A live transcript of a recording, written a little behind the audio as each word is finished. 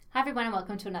everyone, and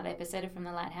welcome to another episode of From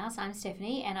the Lighthouse. I'm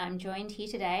Stephanie, and I'm joined here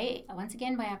today once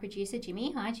again by our producer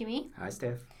Jimmy. Hi, Jimmy. Hi,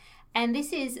 Steph. And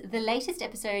this is the latest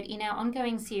episode in our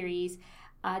ongoing series.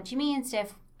 Jimmy and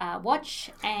Steph watch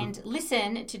and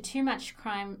listen to too much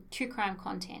true crime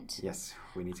content. Yes,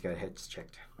 we need to get our heads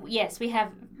checked. Yes, we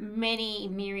have many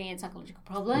myriad psychological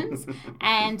problems,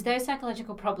 and those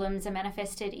psychological problems are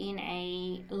manifested in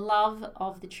a love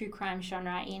of the true crime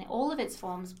genre in all of its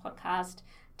forms: podcast,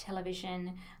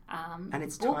 television, and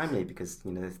it's book. timely because,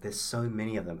 there's so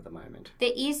many of them at the moment.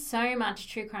 There is so much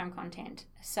true crime content.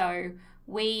 So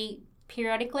we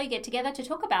periodically get together to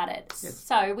talk about it. Yes.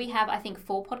 So we have, I think,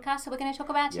 4 podcasts that we're going to talk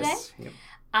about today. Yes.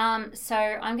 Yep. So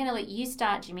I'm going to let you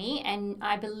start, Jimmy, and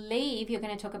I believe you're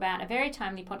going to talk about a very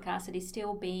timely podcast that is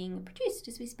still being produced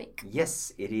as we speak.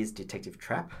 Yes, it is Detective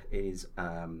Trap. It is,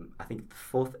 I think the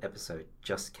 4th episode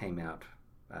just came out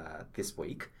this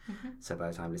week. Mm-hmm. So by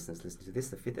the time listeners listen to this,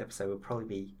 the 5th episode will probably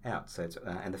be out. So it's,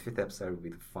 and the 5th episode will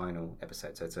be the final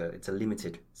episode. So it's a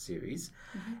limited series,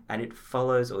 and it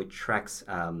follows or it tracks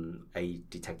a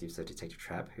detective. So Detective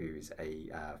Trap, who is a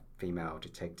female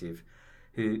detective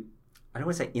who, I don't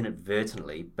want to say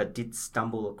inadvertently, but did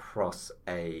stumble across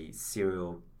a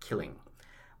serial killing,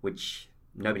 which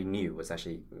nobody knew was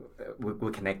actually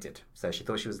were connected. So she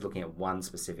thought she was looking at one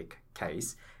specific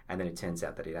case, and then it turns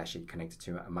out that it actually connected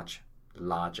to a much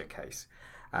larger case.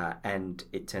 And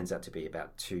it turns out to be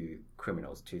about 2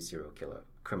 serial killer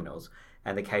criminals.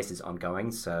 And the case is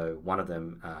ongoing, so one of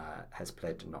them has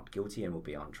pled not guilty and will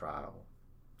be on trial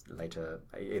later,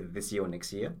 either this year or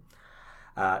next year.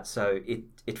 So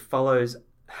it follows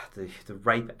the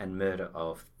rape and murder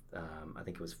of, I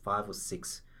think it was 5 or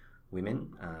 6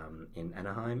 women in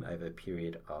Anaheim over a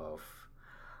period of,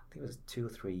 I think it was 2 or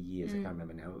 3 years. I can't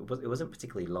remember now. It wasn't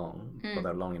particularly long,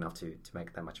 although long enough to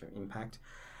make that much of an impact.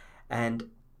 And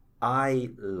I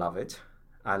love it.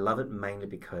 I love it mainly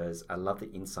because I love the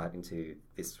insight into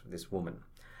this woman,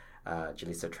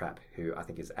 Julissa Trapp, who I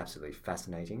think is absolutely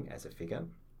fascinating as a figure.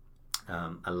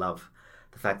 I love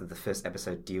the fact that the first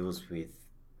episode deals with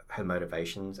her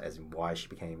motivations, as in why she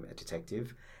became a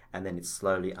detective, and then it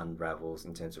slowly unravels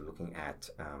in terms of looking at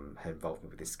her involvement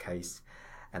with this case.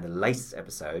 And the latest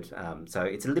episode, so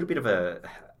it's a little bit of a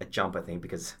jump, I think,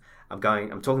 because I'm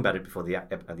talking about it before the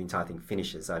entire thing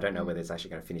finishes, so I don't know whether it's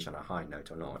actually going to finish on a high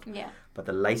note or not. Yeah. But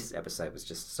the latest episode was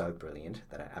just so brilliant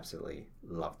that I absolutely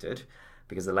loved it,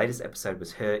 because the latest episode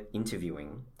was her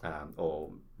interviewing,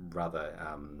 or rather,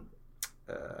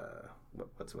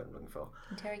 what's the word I'm looking for?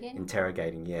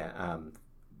 Interrogating, yeah,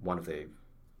 one of the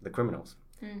criminals.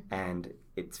 And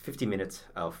it's 50 minutes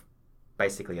of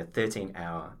basically a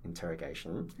 13-hour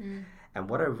interrogation. And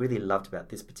what I really loved about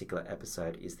this particular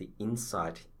episode is the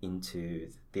insight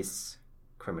into this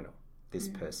criminal, this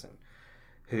person,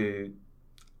 who,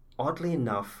 oddly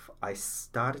enough, I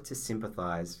started to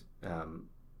sympathise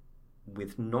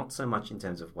with, not so much in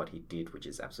terms of what he did, which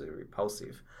is absolutely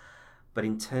repulsive, but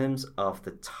in terms of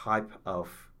the type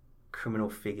of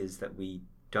criminal figures that we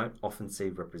don't often see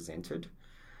represented,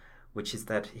 which is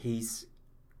that he's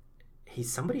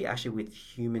somebody actually with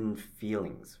human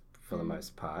feelings for the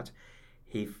most part.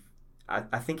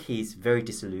 I think he's very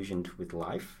disillusioned with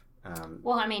life.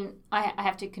 Well, I mean, I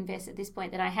have to confess at this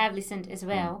point that I have listened as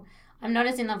well. I'm not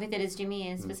as in love with it as Jimmy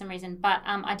is for some reason, but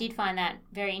I did find that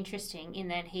very interesting in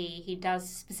that he does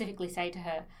specifically say to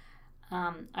her,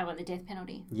 I want the death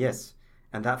penalty. Yes.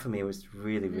 And that for me was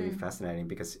really, really fascinating,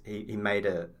 because he made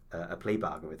a plea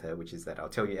bargain with her, which is that I'll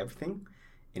tell you everything.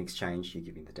 In exchange, you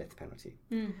give me the death penalty.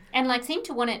 And seem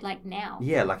to want it now.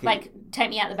 Yeah, take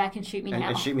me out the back and shoot me now.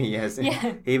 And shoot me, yes.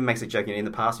 Yeah. He even makes a joke. In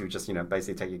the past, you would just,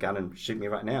 basically take your gun and shoot me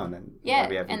right now, and then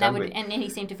and he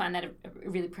seemed to find that a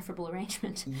really preferable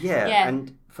arrangement. Yeah,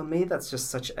 and for me, that's just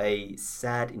such a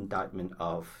sad indictment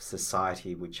of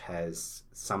society, which has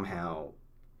somehow,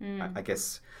 I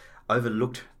guess,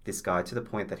 overlooked this guy to the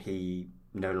point that he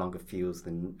no longer feels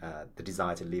the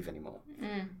desire to live anymore.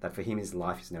 That for him, his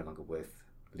life is no longer worth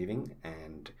living,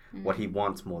 and what he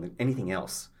wants more than anything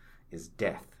else is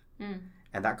death.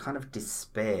 And that kind of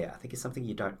despair, I think, is something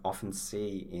you don't often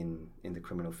see in the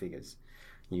criminal figures.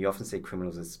 You often see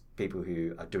criminals as people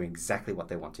who are doing exactly what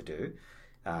they want to do,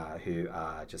 who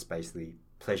are just basically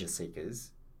pleasure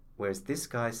seekers, whereas this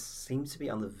guy seems to be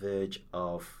on the verge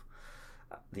of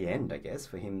the end, I guess.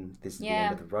 For him, this is the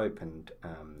end of the rope, and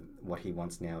what he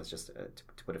wants now is just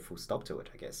to put a full stop to it,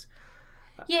 I guess.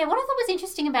 Yeah, what I thought was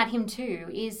interesting about him too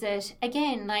is that,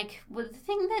 again, the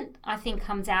thing that I think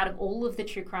comes out of all of the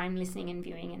true crime listening and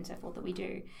viewing and so forth that we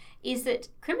do is that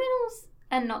criminals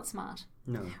are not smart.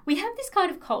 No. We have this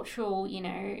kind of cultural,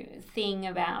 thing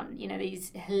about,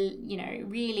 these,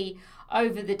 really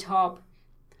over the top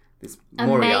this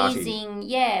Moriarty.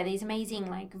 These amazing,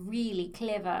 like, really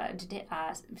clever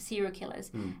serial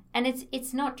killers. And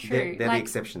it's not true. They're the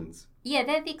exceptions. Yeah,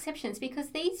 they're the exceptions, because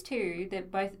these two, they're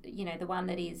both, the one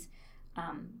that is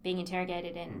being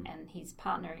interrogated and his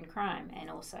partner in crime, and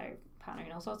also partner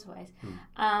in all sorts of ways,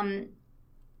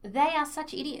 they are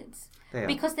such idiots.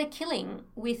 Because they're killing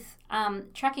with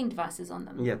tracking devices on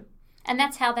them. Yeah. And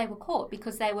that's how they were caught,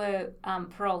 because they were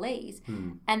parolees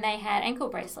and they had ankle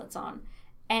bracelets on.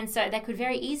 And so they could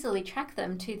very easily track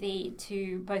them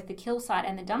to both the kill site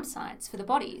and the dump sites for the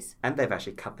bodies. And they've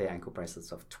actually cut their ankle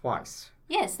bracelets off twice.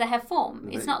 Yes, they have form.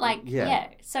 It's not like,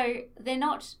 So they're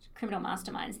not criminal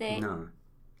masterminds. They're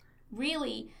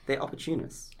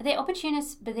opportunists. They're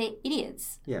opportunists, but they're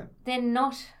idiots. Yeah. They're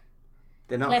not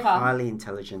clever. Highly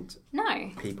intelligent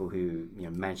No. people who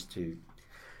manage to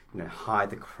hide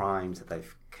the crimes that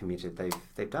they've committed.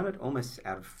 They've done it almost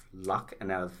out of luck and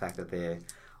out of the fact that they're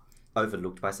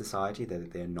overlooked by society.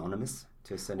 They're anonymous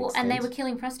to a certain extent. And they were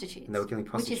killing prostitutes.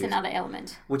 Which is another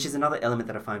element. Which is another element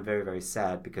that I find very, very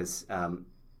sad, because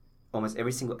almost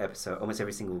every single episode, almost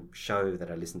every single show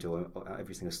that I listen to, or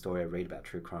every single story I read about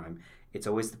true crime, it's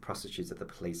always the prostitutes that the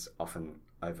police often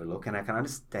overlook. And I can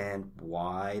understand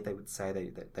why they would say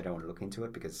they don't want to look into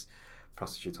it, because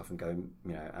prostitutes often go,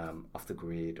 off the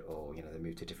grid, or they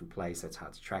move to a different place, so it's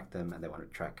hard to track them, and they want to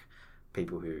track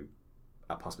people who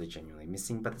are possibly genuinely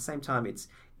missing. But at the same time, it's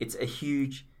a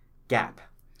huge gap.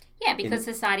 Yeah, because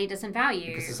society doesn't value.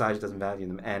 Because society doesn't value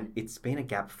them, and it's been a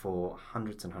gap for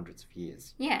hundreds and hundreds of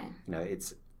years. Yeah.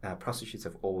 It's prostitutes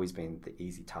have always been the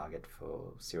easy target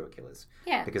for serial killers.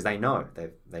 Yeah. Because they know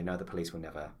the police will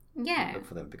never look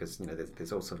for them, because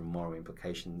there's all sort of moral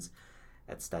implications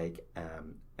at stake,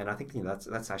 and I think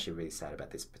that's actually really sad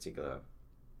about this particular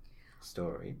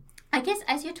story. I guess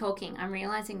as you're talking, I'm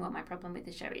realising what my problem with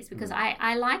the show is, because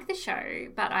I like the show,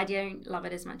 but I don't love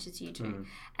it as much as you do.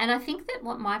 And I think that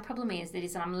what my problem is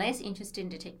that I'm less interested in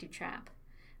Detective Trapp,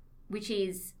 which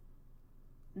is,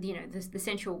 the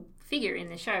central figure in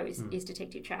the show is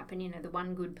Detective Trapp, and, the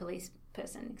one good police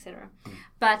person, etc.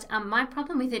 But my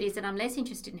problem with it is that I'm less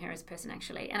interested in her as a person,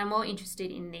 actually, and I'm more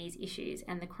interested in these issues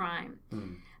and the crime.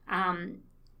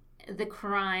 The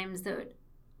crimes that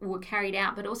were carried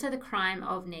out, but also the crime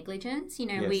of negligence.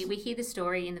 We hear the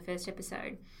story in the first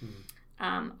episode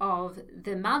of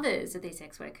the mothers of these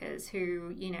sex workers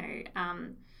who,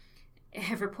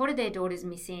 have reported their daughters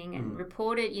missing and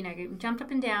reported, jumped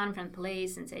up and down in front of the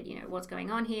police and said, what's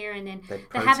going on here? And then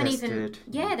they haven't even,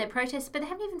 they protested, but they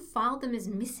haven't even filed them as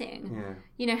missing.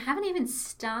 Yeah. Haven't even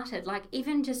started, like,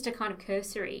 even just a kind of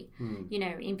cursory,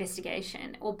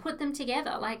 investigation, or put them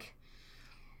together. Like,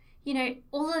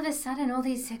 all of a sudden, all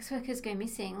these sex workers go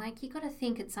missing. Like, you got to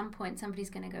think at some point somebody's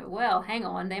going to go, well, hang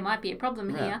on, there might be a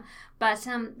problem here. But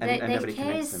they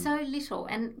care so little.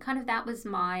 And kind of that was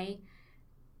my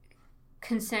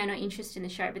concern or interest in the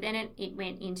show. But then it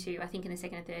went into, I think in the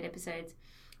second and third episodes,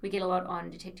 we get a lot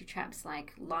on Detective Trapp's,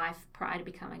 like, life prior to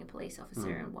becoming a police officer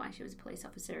and why she was a police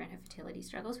officer and her fertility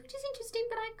struggles, which is interesting,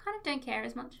 but I kind of don't care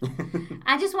as much.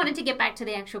 I just wanted to get back to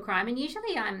the actual crime. And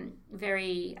usually I'm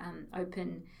very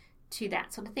open to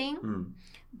that sort of thing.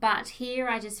 But here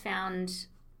I just found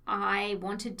I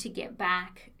wanted to get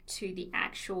back to the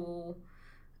actual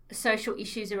social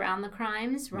issues around the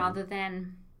crimes rather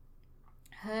than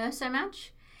her so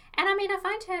much. And I mean, I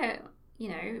find her,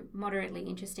 moderately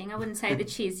interesting. I wouldn't say that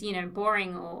she's,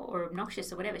 boring or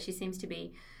obnoxious or whatever. She seems to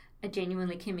be a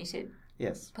genuinely committed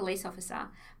police officer.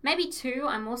 Maybe too,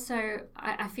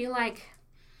 I feel like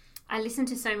I listen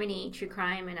to so many true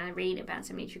crime and I read about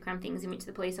so many true crime things in which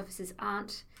the police officers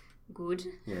aren't good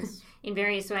in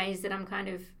various ways that I'm kind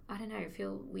of, I don't know,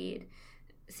 feel weird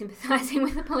sympathising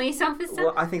with a police officer.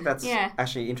 Well, I think that's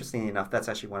actually, interestingly enough, that's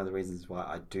actually one of the reasons why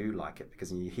I do like it,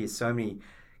 because you hear so many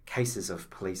cases of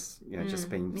police, just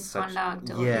being misconduct.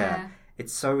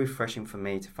 It's so refreshing for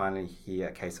me to finally hear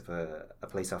a case of a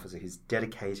police officer who's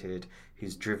dedicated,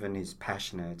 who's driven, who's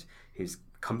passionate, who's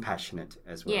compassionate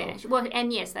as well. Yeah, well,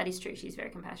 and yes, that is true. She's very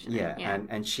compassionate. Yeah.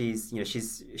 And she's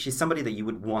she's somebody that you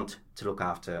would want to look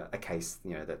after a case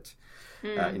that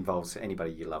involves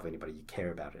anybody you love, anybody you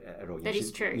care about at all. That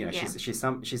is true.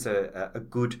 She's a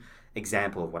good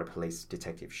example of what a police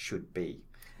detective should be.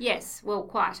 Yes, well,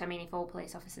 quite. I mean, if all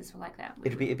police officers were like that,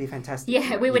 it'd be fantastic.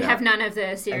 Yeah, we would have none of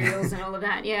the serials and all of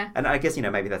that. Yeah, and I guess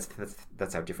maybe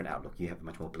that's our different outlook. You have a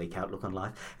much more bleak outlook on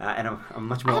life, and I'm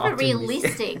much more. I have a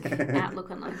realistic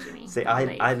outlook on life, Jimmy. See,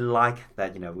 I like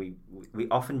that. We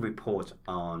often report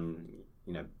on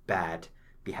bad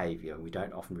behaviour. We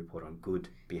don't often report on good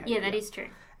behaviour. Yeah, that is true.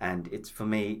 And for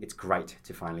me, it's great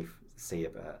to finally see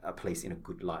a police in a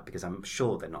good light, because I'm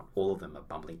sure that not all of them are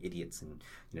bumbling idiots and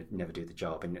never do the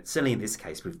job. And certainly in this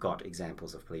case, we've got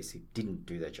examples of police who didn't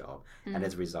do their job, and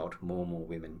as a result, more and more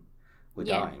women were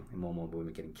dying and more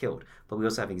women getting killed. But we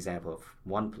also have an example of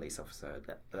one police officer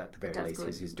that at the very least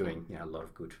who's doing a lot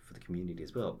of good for the community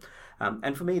as well.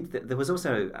 And for me, there was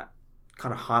also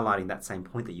kind of highlighting that same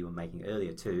point that you were making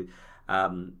earlier too.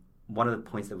 One of the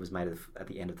points that was made at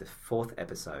the end of the 4th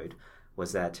episode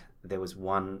was that there was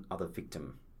one other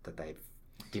victim that they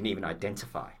didn't even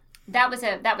identify. That was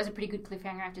a pretty good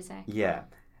cliffhanger, I have to say. Yeah,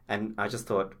 and I just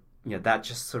thought, that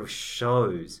just sort of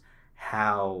shows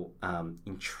how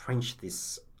entrenched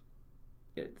this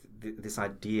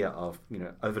idea of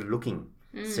overlooking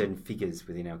certain figures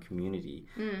within our community,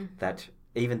 that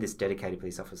even this dedicated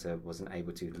police officer wasn't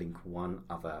able to link one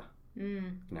other.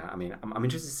 I mean, I'm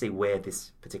interested to see where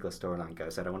this particular storyline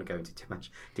goes. So I don't want to go into too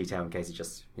much detail in case it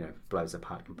just blows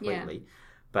apart completely. Yeah.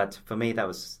 But for me, that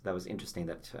was interesting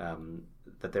that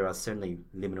that there are certainly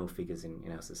liminal figures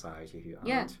in our society who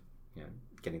aren't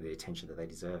getting the attention that they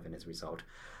deserve, and as a result,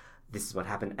 this is what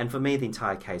happened. And for me, the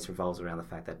entire case revolves around the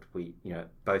fact that we,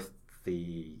 both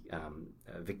the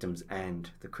victims and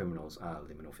the criminals are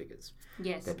liminal figures.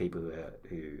 Yes. They're people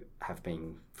who have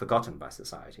been forgotten by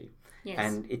society. Yes.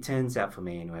 And it turns out for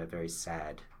me, a very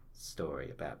sad story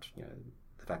about,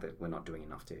 the fact that we're not doing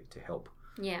enough to help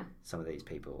some of these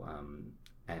people.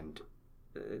 And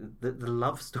the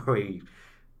love story,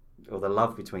 or the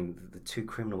love between the two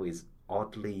criminals, is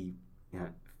oddly,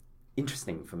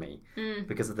 interesting for me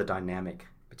because of the dynamic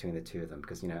between the two of them.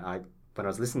 Because, when I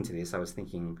was listening to this, I was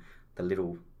thinking the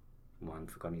little one,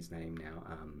 forgotten his name now.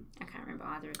 I can't remember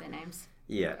either of their names.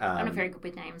 Yeah, I'm not very good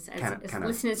with names. As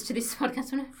listeners to this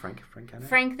podcast, Frank Cano?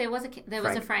 Frank. There was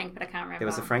a Frank, but I can't remember. There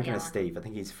was a Frank and a Steve. I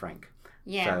think he's Frank.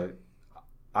 Yeah. So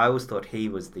I always thought he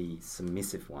was the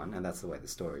submissive one, and that's the way the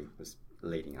story was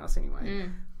leading us anyway.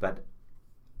 But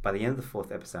by the end of the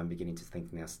 4th episode, I'm beginning to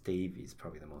think now Steve is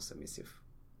probably the more submissive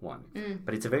one.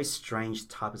 But it's a very strange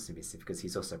type of submissive because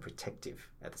he's also protective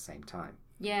at the same time.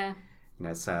 Yeah.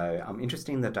 So I'm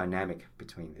interested in the dynamic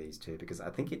between these two, because I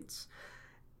think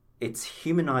it's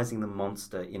humanizing the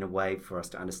monster in a way for us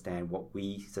to understand what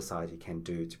we, society, can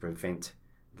do to prevent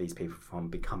these people from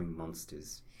becoming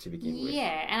monsters to begin with.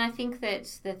 Yeah, and I think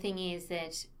that the thing is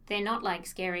that they're not like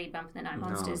scary bump in the night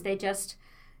monsters. They're just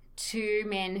two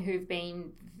men who've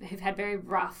had very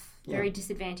rough, very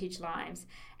disadvantaged lives,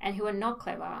 and who are not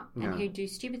clever and who do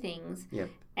stupid things. Yep.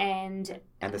 And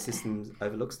the system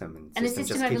overlooks them, and the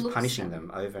system just keeps punishing them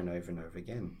over and over and over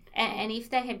again. And if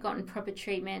they had gotten proper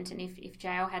treatment, and if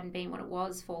jail hadn't been what it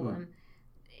was for them,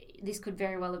 this could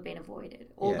very well have been avoided.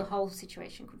 Or the whole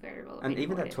situation could very well have been avoided.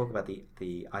 And even that talk about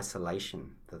the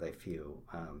isolation that they feel.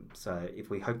 So if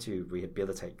we hope to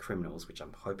rehabilitate criminals, which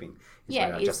I'm hoping is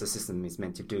what our justice system is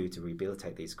meant to do, to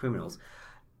rehabilitate these criminals,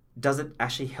 does it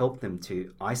actually help them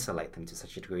to isolate them to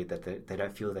such a degree that they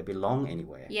don't feel they belong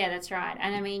anywhere? Yeah, that's right.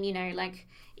 And I mean, like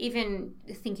even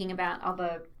thinking about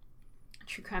other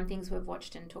true crime things we've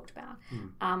watched and talked about,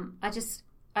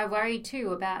 I worry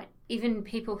too about even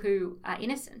people who are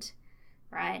innocent,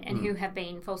 right, and who have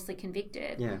been falsely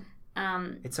convicted. Yeah.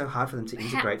 It's so hard for them to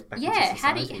integrate back into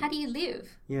society. How do you live?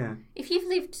 Yeah. If you've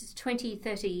lived 20,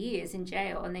 30 years in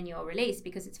jail and then you're released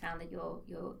because it's found that you're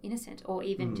innocent, or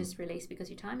even just released because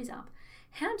your time is up,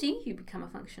 how do you become a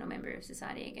functional member of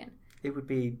society again? It would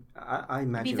be, I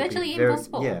imagine, it would be virtually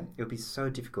impossible. Yeah, it would be so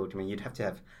difficult. I mean, you'd have to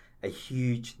have a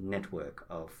huge network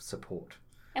of support.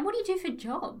 And what do you do for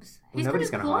jobs? Who's nobody's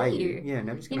going to hire you? Yeah,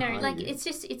 nobody's going to hire you.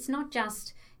 It's not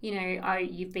just,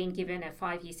 you've been given a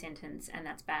 5-year sentence and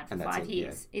that's bad for 5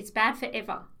 years. Yeah. It's bad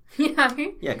forever,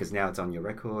 Yeah, because now it's on your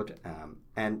record.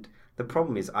 And the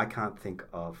problem is I can't think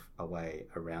of a way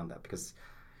around that, because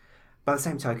by the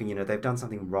same token, they've done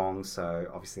something wrong, so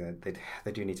obviously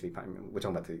they do need to be punished. We're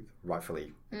talking about the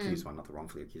rightfully accused one, not the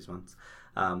wrongfully accused ones.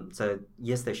 So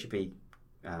yes, they should be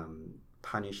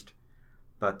punished,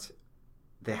 but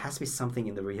there has to be something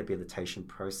in the rehabilitation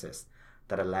process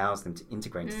that allows them to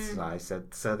integrate into society,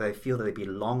 so they feel that they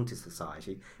belong to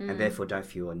society and therefore don't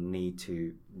feel a need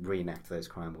to reenact those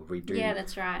crimes or redo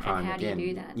that's right. crime and how again. Do you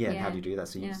do that? Yeah, how do you do that?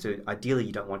 So ideally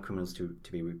you don't want criminals to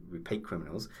be repeat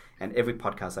criminals, and every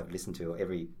podcast I've listened to, or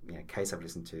every case I've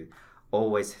listened to,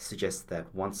 always suggests that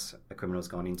once a criminal's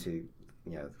gone into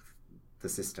the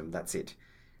system, that's it.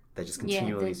 They just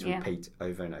continually repeat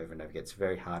over and over and over again. It's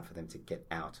very hard for them to get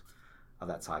out of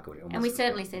that cycle. And we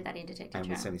certainly see that in Detective And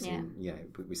Trail. we certainly see,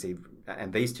 we see,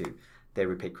 and these two, they're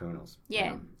repeat criminals.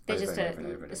 Yeah, they're just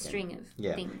a string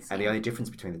of things. And the only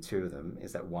difference between the two of them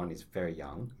is that one is very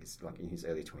young, is like in his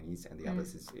early 20s, and the other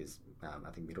is I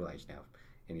think middle aged now,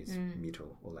 in his mid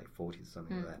or late 40s,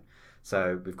 something like that.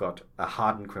 So we've got a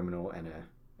hardened criminal and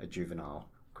a juvenile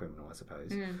criminal, I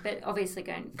suppose. But obviously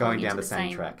going down the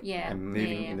same track and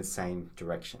moving in the same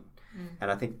direction.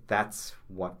 And I think that's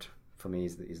what, for me,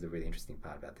 is the really interesting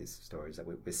part about this story, is that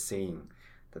we're seeing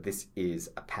that this is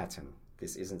a pattern.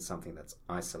 This isn't something that's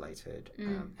isolated.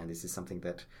 And this is something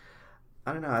that,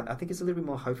 I don't know, I think it's a little bit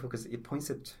more hopeful because it points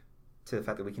it to the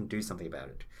fact that we can do something about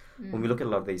it. When we look at a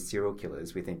lot of these serial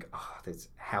killers, we think,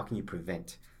 how can you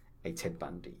prevent a Ted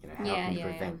Bundy? How can you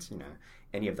prevent,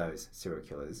 any of those serial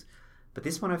killers? But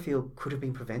this one, I feel, could have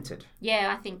been prevented.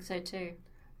 Yeah, I think so too.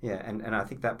 Yeah, and I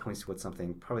think that points towards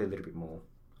something probably a little bit more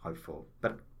hopeful.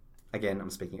 But again,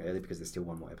 I'm speaking early because there's still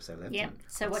one more episode left. Yeah,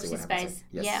 so watch this space.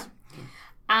 Yes.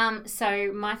 Yeah.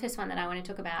 So my first one that I want to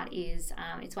talk about is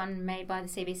it's one made by the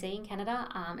CBC in Canada,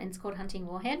 and it's called Hunting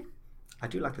Warhead. I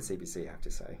do like the CBC, I have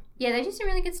to say. Yeah, they do some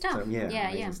really good stuff. So,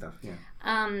 amazing stuff.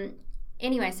 Yeah.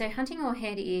 Anyway, so Hunting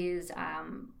Warhead is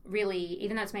really,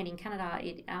 even though it's made in Canada,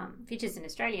 it features an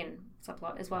Australian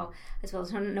subplot as well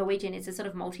as Norwegian. It's a sort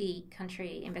of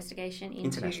multi-country investigation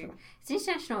into... International. It's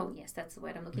international. Yes, that's the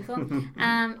word I'm looking for.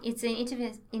 It's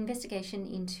an investigation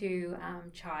into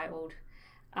child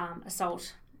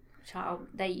assault.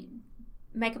 They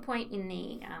make a point in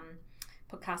the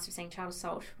podcast of saying child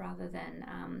assault rather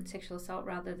than sexual assault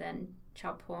rather than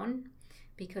child porn,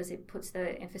 because it puts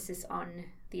the emphasis on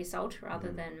the assault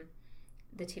rather than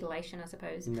the titillation, I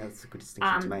suppose. No, that's a good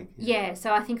distinction to make. Yeah,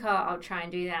 so I think I'll try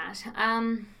and do that.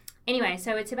 Anyway,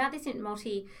 so it's about this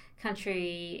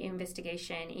multi-country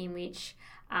investigation in which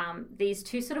these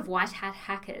two sort of white hat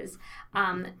hackers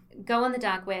go on the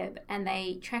dark web and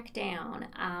they track down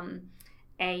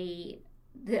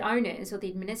the owners or the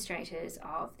administrators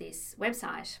of this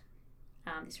website,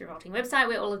 this revolting website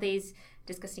where all of these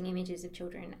disgusting images of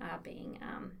children are being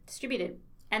distributed.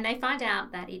 And they find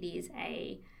out that it is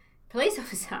a police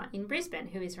officer in Brisbane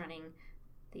who is running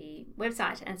the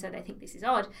website, and so they think this is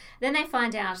odd. Then they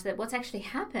find out that what's actually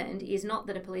happened is not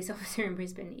that a police officer in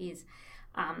Brisbane is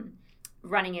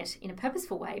running it in a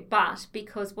purposeful way, but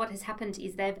because what has happened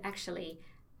is they've actually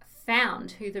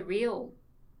found who the real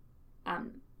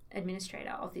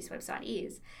administrator of this website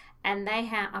is, and they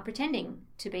are pretending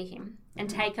to be him and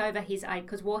take over his,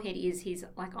 because Warhead is his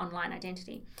online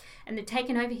identity, and they've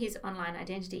taken over his online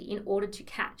identity in order to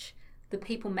catch the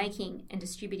people making and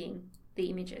distributing the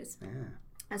images,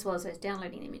 as well as those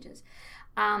downloading images.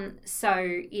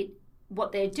 So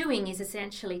what they're doing is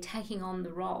essentially taking on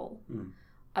the role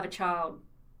of a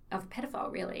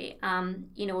pedophile, really,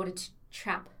 in order to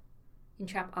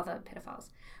entrap other pedophiles,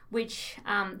 which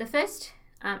the first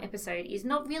episode is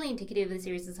not really indicative of the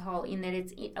series as a whole, in that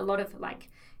it's a lot of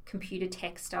computer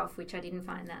tech stuff, which I didn't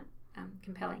find that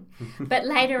compelling. But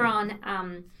later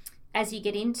on, as you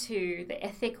get into the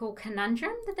ethical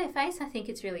conundrum that they face, I think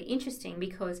it's really interesting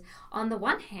because on the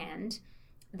one hand,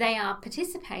 they are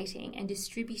participating and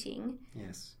distributing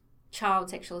child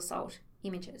sexual assault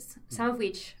images, some of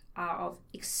which are of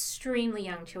extremely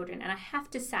young children. And I have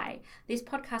to say, this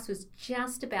podcast was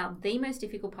just about the most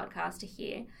difficult podcast to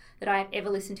hear that I have ever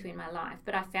listened to in my life,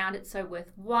 but I found it so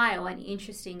worthwhile and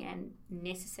interesting and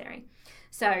necessary.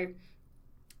 So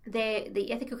the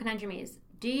ethical conundrum is,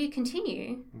 do you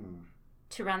continue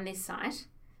to run this site,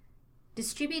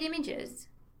 distribute images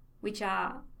which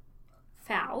are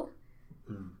foul,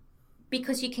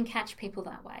 because you can catch people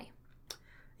that way?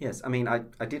 Yes, I mean,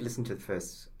 I did listen to the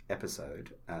first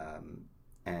episode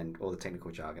and all the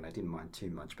technical jargon. I didn't mind too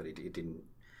much, but it didn't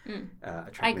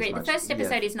attract me. I agree. The first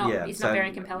episode is not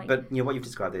very compelling. But what you've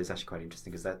described there is actually quite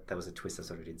interesting, because that was a twist I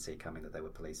sort of didn't see coming, that they were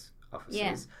police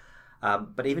officers. Yeah.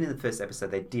 But even in the first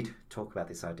episode, they did talk about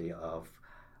this idea of,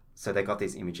 so they got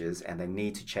these images and they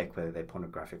need to check whether they're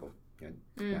pornographic or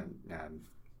what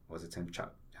was the term,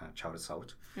 child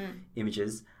assault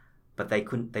images, but they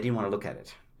didn't want to look at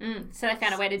it. So they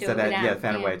found a way to do it without... Yeah,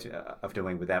 found a way of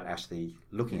doing without actually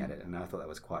looking at it, and I thought that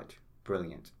was quite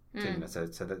brilliant. Too,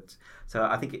 so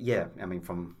I think, I mean,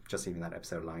 from just even that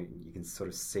episode alone, you can sort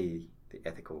of see the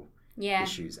ethical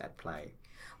issues at play.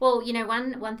 Well,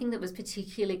 one thing that was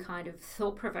particularly kind of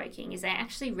thought-provoking is they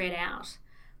actually read out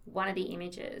one of the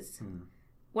images...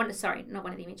 One of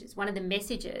the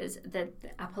messages that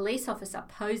a police officer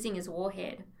posing as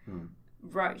Warhead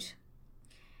wrote.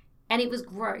 And it was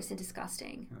gross and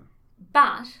disgusting. Yeah.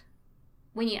 But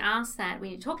when you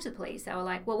talk to the police, they were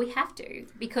like, well, we have to,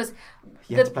 because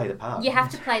you have to play the part. You have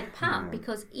to play the part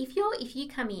because if you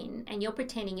come in and you're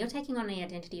pretending, you're taking on the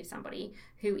identity of somebody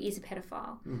who is a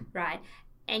pedophile, right?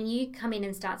 And you come in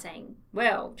and start saying,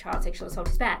 well, child sexual assault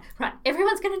is bad, right?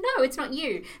 Everyone's going to know it's not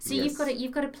you. So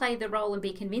you've got to play the role and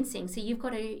be convincing. So you've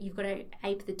got to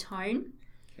ape the tone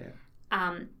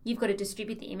You've got to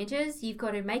distribute the images. You've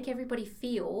got to make everybody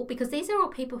feel, because these are all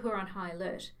people who are on high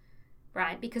alert,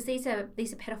 right? Because these are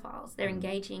pedophiles. They're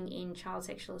engaging in child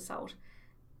sexual assault.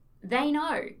 They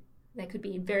know they could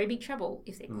be in very big trouble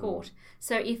if they're caught.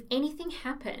 So if anything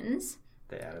happens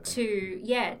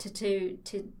to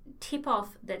tip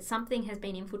off that something has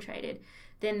been infiltrated,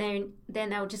 then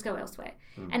they'll just go elsewhere.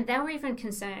 And they were even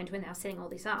concerned when they were setting all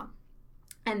this up.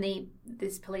 And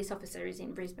this police officer is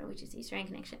in Brisbane, which is the Australian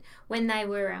connection. When they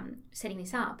were setting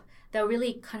this up, they were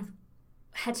really kind of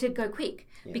had to go quick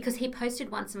because he posted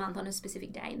once a month on a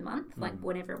specific day in the month, like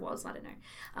whatever it was, I don't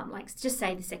know, like just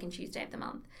say the second Tuesday of the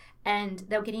month. And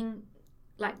they were getting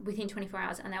like within 24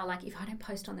 hours, and they were like, if I don't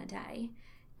post on that day,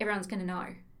 everyone's going to know.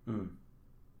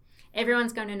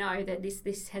 Everyone's going to know that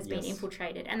this has been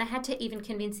infiltrated. And they had to even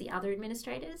convince the other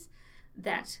administrators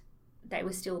that they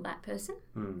were still that person.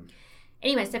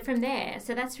 Anyway, so from there,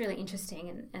 so that's really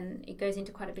interesting, and it goes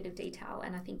into quite a bit of detail,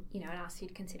 and I think, it asks you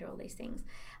to consider all these things.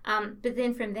 But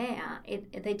then from there,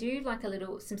 they do like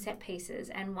some set pieces,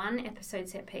 and one episode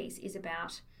set piece is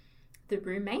about the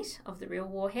roommate of the real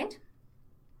Warhead,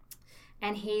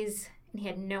 and he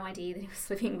had no idea that he was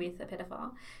living with a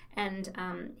pedophile,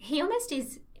 and he almost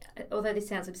is, although this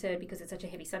sounds absurd because it's such a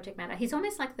heavy subject matter, he's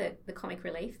almost like the comic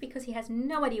relief, because he has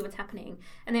no idea what's happening,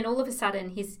 and then all of a sudden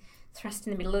he's thrust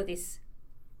in the middle of this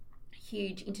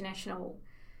huge international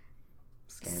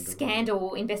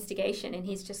scandal investigation, and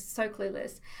he's just so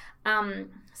clueless.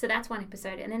 So that's one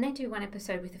episode, and then they do one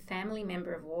episode with a family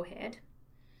member of Warhead,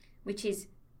 which is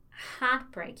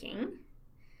heartbreaking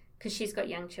because she's got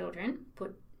young children.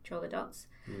 Draw the dots.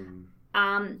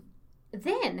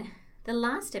 Then the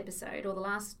last episode, or the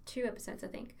last two episodes, I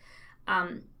think,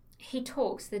 he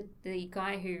talks, the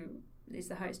guy who is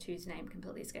the host, whose name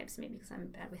completely escapes me because I'm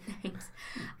bad with names,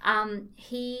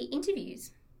 he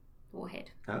interviews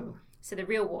Warhead. Oh. So the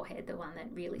real Warhead, the one that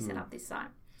really set up this site.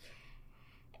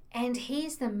 And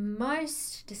he's the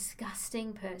most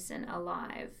disgusting person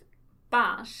alive.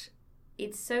 But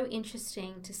it's so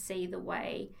interesting to see the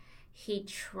way he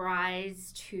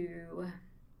tries to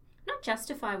not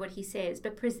justify what he says,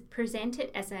 but present it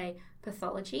as a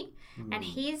pathology. And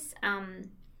he's...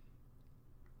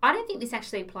 I don't think this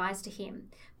actually applies to him,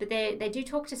 but they do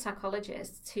talk to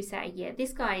psychologists who say, yeah,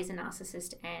 this guy is a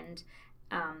narcissist and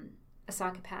a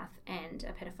psychopath and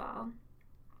a pedophile.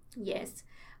 Yes.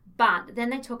 But then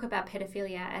they talk about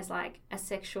pedophilia as like a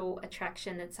sexual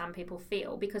attraction that some people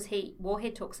feel, because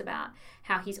Warhead talks about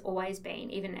how he's always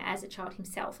been, even as a child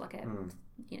himself, like a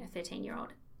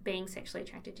 13-year-old, being sexually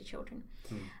attracted to children.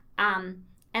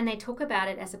 And they talk about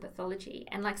it as a pathology.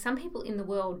 And like some people in the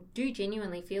world do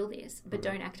genuinely feel this, but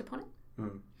don't act upon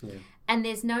it. And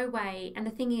there's no way. And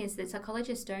the thing is that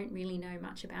psychologists don't really know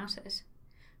much about it,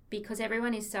 because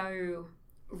everyone is so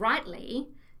rightly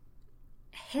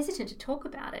hesitant to talk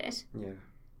about it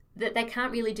that they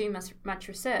can't really do much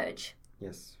research.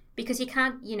 Yes. Because you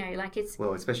can't, it's...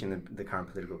 Well, especially in the current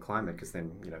political climate, because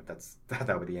then,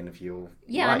 that would be the end of your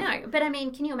Yeah, life. I know. But I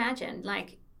mean, can you imagine,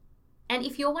 and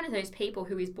if you're one of those people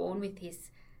who is born with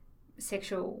this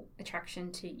sexual attraction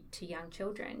to young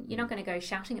children, you're not going to go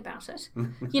shouting about it.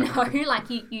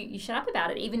 You shut up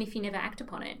about it, even if you never act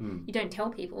upon it. You don't tell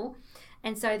people.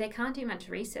 And so they can't do much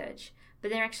research, but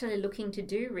they're actually looking to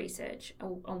do research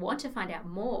or want to find out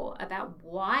more about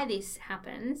why this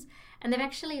happens. And they've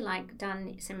actually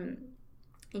done some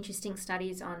interesting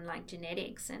studies on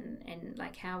genetics and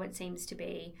how it seems to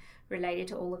be related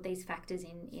to all of these factors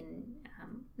in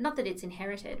not that it's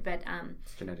inherited, but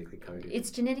genetically coded.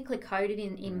 It's genetically coded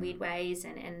in weird ways,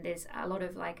 and there's a lot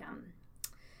of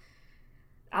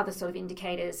other sort of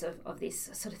indicators of this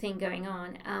sort of thing going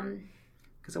on.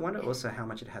 Because I wonder also how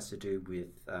much it has to do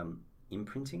with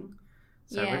imprinting.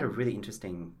 So I read a really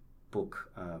interesting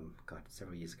book,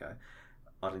 several years ago.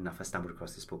 Oddly enough, I stumbled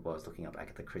across this book while I was looking up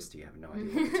Agatha Christie. I have no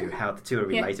idea how the two are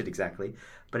related exactly.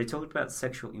 But it talked about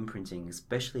sexual imprinting,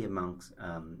 especially amongst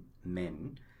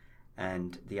men,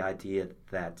 and the idea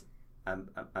that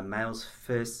a male's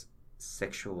first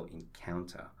sexual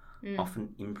encounter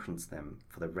often imprints them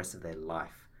for the rest of their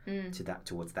life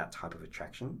towards that type of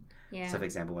attraction. Yeah. So, for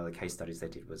example, one of the case studies they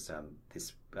did was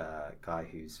this guy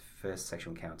whose first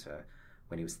sexual encounter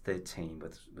when he was 13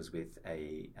 was with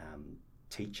a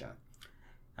teacher.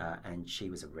 And she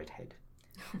was a redhead.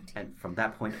 And from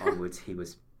that point onwards, he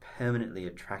was permanently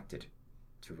attracted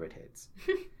to redheads.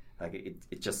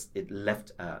 It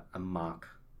left a mark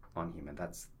on him, and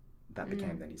that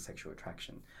became then his sexual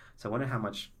attraction. So I wonder how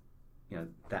much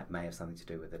that may have something to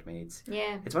do with it. I mean,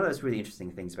 it's one of those really interesting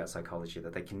things about psychology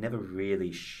that they can never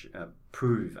really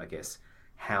prove, I guess,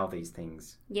 how these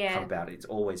things come about. It's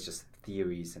always just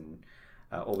theories and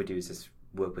all we do is just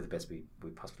work with the best we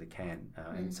possibly can.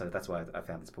 And so that's why I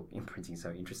found this book, Imprinting,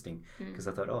 so interesting, because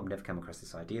I thought, I've never come across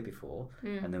this idea before.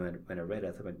 And then when I read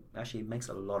it, I thought, actually, it makes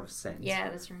a lot of sense. Yeah,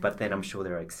 that's right. But then I'm sure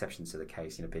there are exceptions to the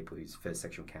case, people whose first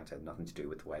sexual encounter had nothing to do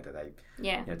with the way that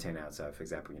they turn out. So, for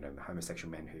example, homosexual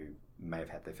men who may have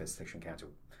had their first sexual encounter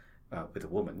with a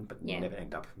woman, but never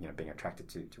end up, being attracted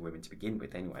to women to begin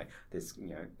with. Anyway, there's,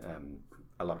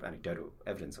 a lot of anecdotal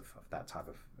evidence of that type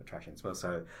of attraction as well.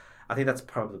 So I think that's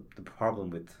probably the problem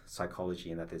with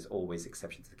psychology, in that there's always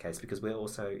exceptions to the case, because we're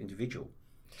also individual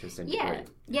to a certain degree.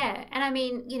 Yeah. And I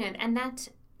mean, and that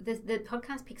the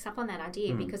podcast picks up on that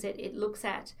idea because it looks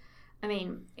at,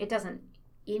 it doesn't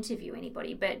interview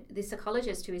anybody, but the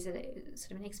psychologist who is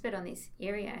sort of an expert on this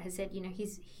area has said,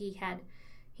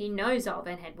 he knows of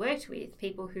and had worked with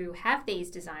people who have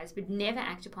these desires but never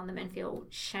act upon them and feel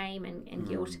shame and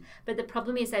guilt. But the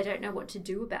problem is they don't know what to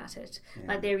do about it.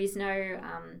 Like there is no,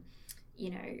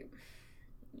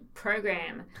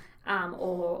 program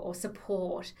or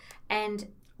support. And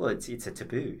well, it's a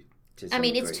taboo.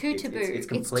 It's too taboo. It's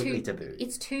completely taboo.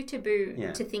 It's too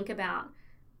taboo to think about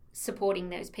supporting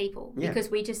those people because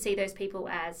we just see those people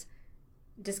as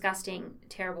disgusting,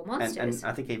 terrible monsters.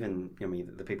 And I think even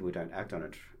the people who don't act on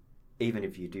it, even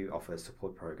if you do offer a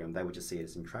support program, they would just see it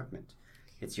as entrapment.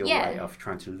 It's your way of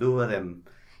trying to lure them.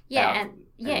 Out,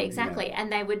 exactly.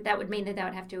 And that would mean that they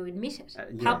would have to admit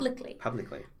it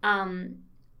publicly.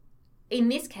 In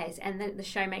this case, and the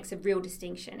show makes a real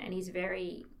distinction, and he's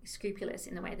very scrupulous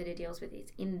in the way that he deals with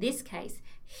it. In this case,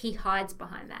 he hides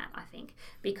behind that, I think,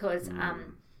 because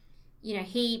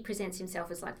he presents himself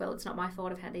as like, well, it's not my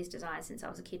fault. I've had these desires since I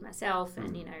was a kid myself,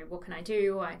 and what can I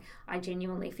do? I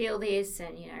genuinely feel this,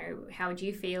 and how would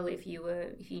you feel if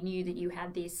you knew that you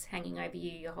had this hanging over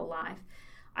you your whole life?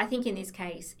 I think in this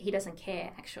case, he doesn't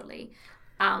care actually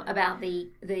about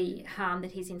the harm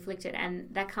that he's inflicted, and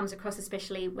that comes across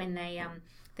especially when they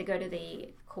go to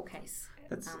the court case.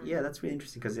 That's really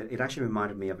interesting, because it actually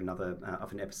reminded me of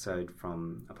an episode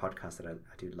from a podcast that I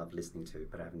do love listening to,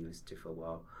 but I haven't listened to for a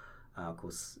while. Of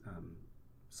course,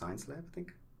 Science Lab, I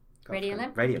think. Radio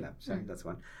Lab, sorry, that's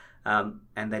the one.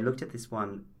 And they looked at this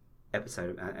one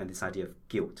episode and this idea of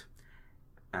guilt.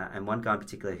 And one guy in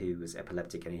particular who was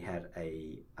epileptic, and he had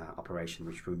a operation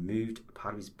which removed a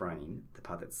part of his brain, the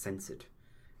part that censored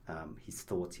his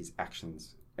thoughts, his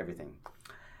actions, everything.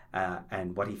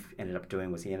 And what he ended up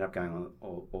doing was he ended up going on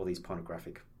all these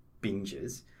pornographic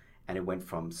binges, and it went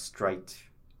from straight,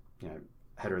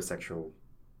 heterosexual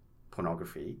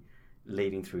pornography,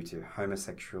 leading through to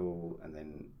homosexual, and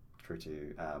then through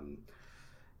to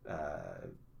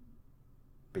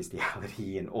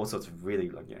bestiality and all sorts of really,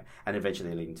 and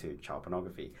eventually leading to child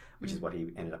pornography, which is what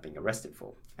he ended up being arrested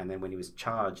for. And then when he was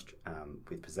charged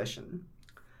with possession,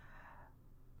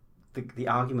 the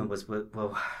argument was,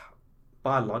 well,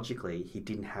 biologically, he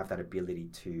didn't have that ability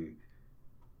to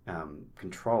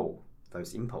control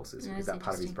those impulses because that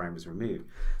part of his brain was removed.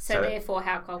 So therefore,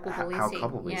 how culpable is he? How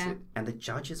culpable is it? And the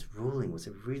judge's ruling was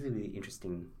a really, really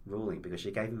interesting ruling, because she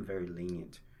gave him a very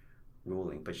lenient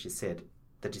ruling, but she said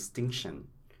the distinction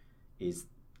is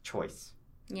choice.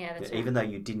 Yeah, that's right. Even though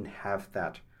you didn't have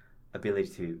that ability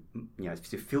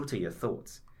to filter your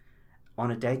thoughts,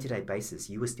 on a day-to-day basis,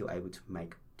 you were still able to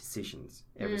make decisions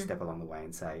every step along the way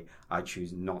and say, I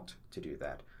choose not to do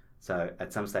that. So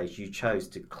at some stage, you chose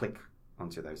to click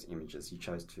onto those images. You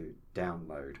chose to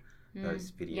download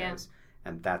those videos.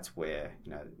 And that's where,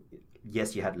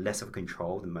 yes, you had less of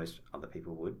control than most other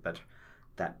people would, but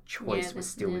that choice was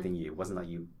still within you. It wasn't like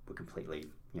you were completely,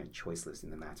 choiceless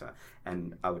in the matter.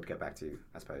 And I would go back to,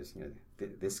 I suppose,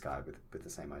 this guy with the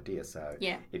same idea. So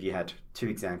if you had two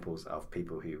examples of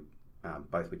people who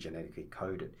both were genetically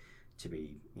coded to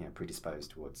be, predisposed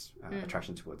towards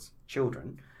attraction towards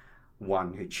children,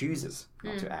 one who chooses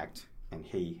not to act and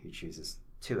he who chooses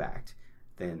to act,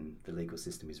 then the legal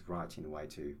system is right in a way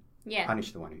to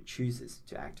punish the one who chooses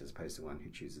to act as opposed to the one who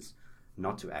chooses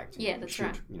not to act. Yeah, that's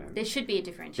right. There should be a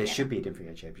differentiator. There should be a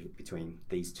differentiator between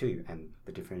these two, and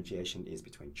the differentiation is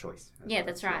between choice. Yeah,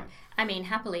 that's right. I mean,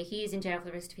 happily, he is in jail for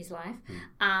the rest of his life.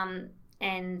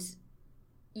 And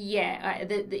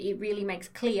it really makes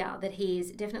clear that he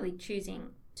is definitely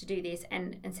choosing to do this.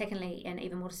 And secondly, and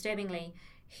even more disturbingly,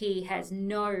 he has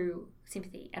no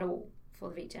sympathy at all for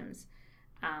the victims.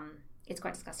 It's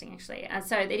quite disgusting, actually.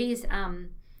 So it is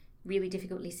really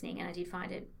difficult listening, and I did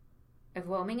find it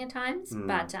overwhelming at times,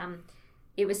 but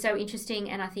it was so interesting,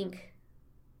 and I think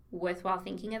worthwhile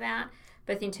thinking about,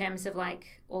 both in terms of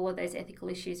all of those ethical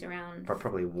issues around.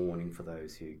 Probably a warning for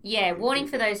those who. Yeah, warning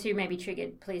for those who may be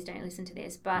triggered. Please don't listen to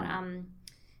this. But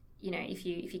if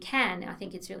you can, I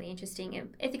think it's really interesting.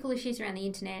 Ethical issues around the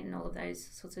internet and all of those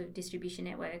sorts of distribution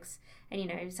networks.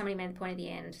 And, somebody made the point at the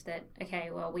end that, okay,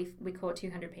 well, we caught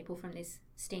 200 people from this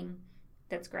sting.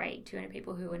 That's great. 200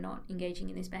 people who are not engaging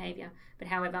in this behaviour. But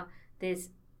however, there's,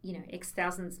 X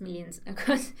thousands, millions, of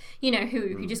course,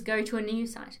 who just go to a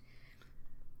news site.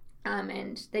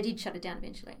 And they did shut it down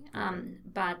eventually.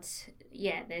 But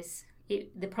yeah,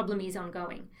 the problem is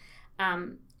ongoing.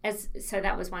 So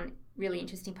that was one really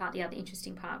interesting part. The other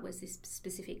interesting part was this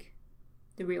specific,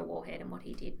 the real Warhead and what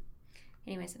he did.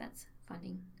 Anyway, so that's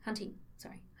hunting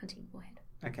Warhead.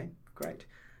 Okay, great.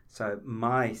 So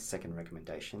my second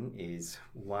recommendation is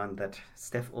one that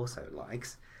Steph also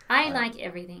likes. I like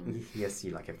everything. Yes,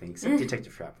 you like everything, except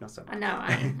Detective Shrap, not so much. No,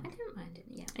 I don't mind it.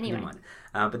 Yeah. Anyway. Never mind.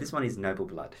 But this one is Noble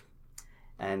Blood.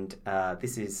 And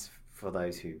this is, for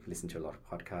those who listen to a lot of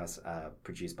podcasts,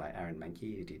 produced by Aaron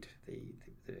Mahnke, who did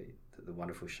the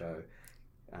wonderful show,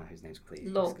 whose name's clear.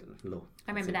 Law. Law.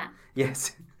 I remember that.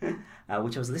 Yes.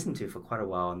 Which I was listening to for quite a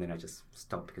while, and then I just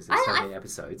stopped because there's so many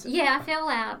episodes. Yeah, I fell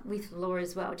out with Law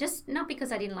as well. Just not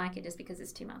because I didn't like it, just because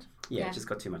it's too much. Yeah, it just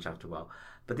got too much after a while.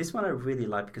 But this one I really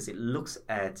like because it looks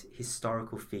at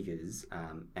historical figures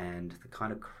and the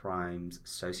kind of crimes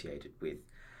associated with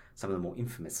some of the more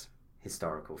infamous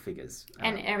historical figures.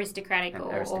 And aristocratic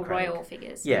or royal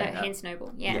figures. Yeah. Hence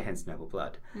noble. Yeah. Yeah, hence Noble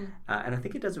Blood. And I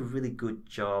think it does a really good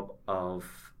job of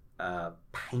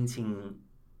painting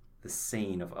the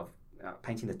scene, of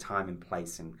painting the time and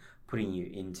place and putting you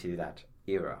into that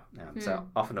era. So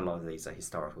often a lot of these are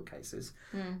historical cases,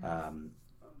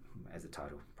 as the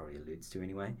title probably alludes to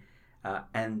anyway.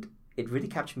 And it really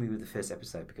captured me with the first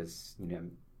episode because,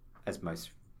 as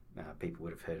most people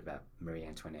would have heard about Marie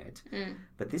Antoinette.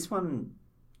 But this one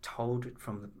told it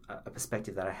from a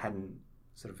perspective that I hadn't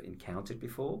sort of encountered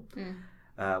before,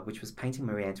 which was painting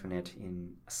Marie Antoinette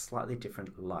in a slightly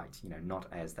different light, not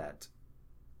as that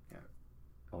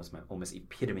almost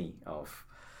epitome of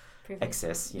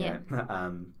excess,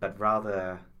 but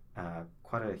rather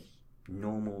quite a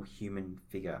normal human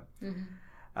figure.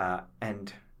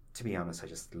 And to be honest, I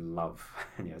just love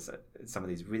some of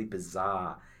these really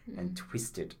bizarre and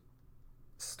twisted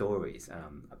stories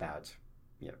about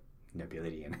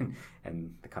nobility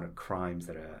and the kind of crimes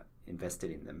that are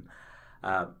invested in them.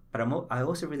 But I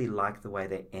also really like the way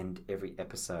they end every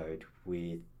episode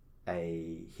with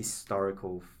a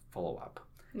historical follow-up.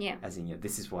 Yeah. As in,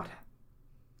 this is what...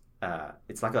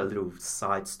 it's like a little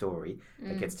side story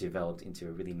that gets developed into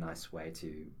a really nice way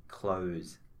to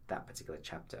close that particular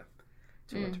chapter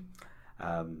to it.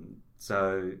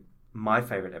 So my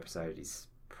favourite episode is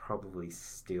probably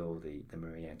still the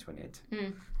Marie Antoinette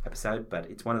episode, but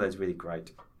it's one of those really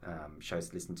great shows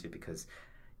to listen to because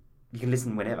you can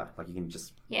listen whenever. Like you can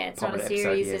just it's not a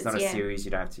series. It's not a series.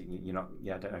 You don't have to. You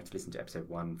don't have to listen to episode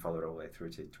 1, follow it all the way through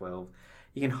to 12.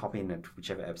 You can hop in at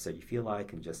whichever episode you feel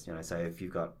like, and just so if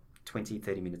you've got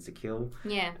 20-30 minutes to kill,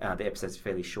 the episode's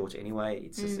fairly short anyway.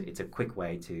 It's just it's a quick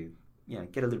way to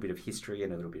get a little bit of history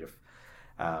and a little bit of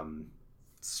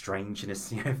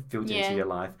strangeness built into your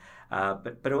life.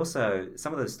 But also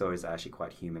some of those stories are actually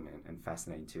quite human and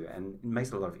fascinating too, and it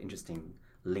makes a lot of interesting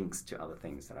links to other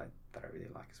things that I really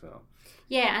like as well.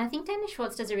 Yeah, and I think Dana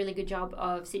Schwartz does a really good job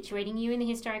of situating you in the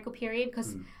historical period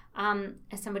because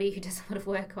as somebody who does a lot of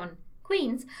work on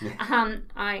Queens,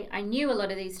 I knew a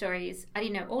lot of these stories. I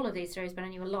didn't know all of these stories, but I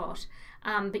knew a lot.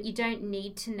 But you don't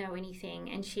need to know anything,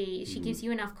 and she gives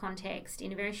you enough context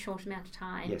in a very short amount of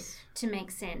time to make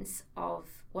sense of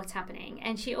what's happening.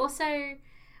 And she also,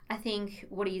 I think,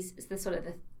 what is the sort of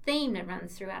the theme that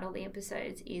runs throughout all the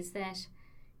episodes is that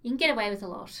you can get away with a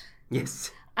lot.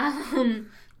 Yes.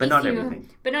 But not everything.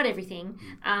 But not everything.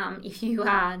 If you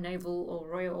are noble or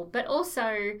royal, but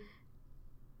also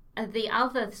the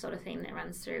other sort of theme that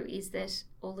runs through is that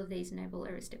all of these noble,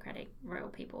 aristocratic, royal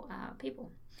people are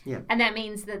people. Yeah. And that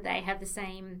means that they have the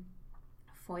same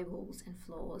foibles and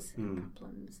flaws and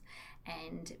problems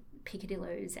and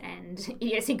peccadilloes and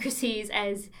idiosyncrasies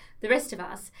as the rest of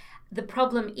us. The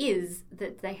problem is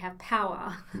that they have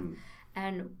power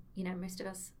and, most of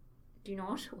us do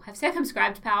not or have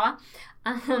circumscribed power.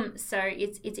 So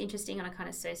it's interesting on a kind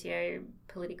of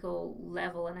socio-political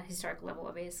level and a historical level,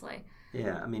 obviously.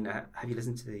 Yeah, I mean, have you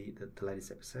listened to the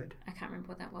latest episode? I can't remember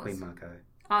what that was. Queen Marco.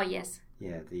 Oh, yes.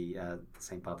 Yeah, the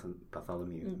St.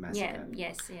 Bartholomew Massacre.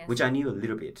 Yeah, yes. Which I knew a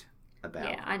little bit about.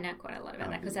 Yeah, I know quite a lot about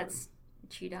that because that's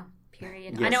Tudor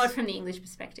period. Yes. I know it from the English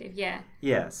perspective, yeah.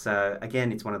 Yeah, so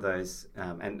again, it's one of those,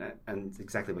 and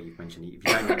exactly what you've mentioned, if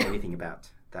you don't know anything about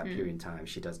that period in time,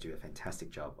 she does do a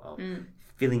fantastic job of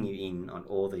filling you in on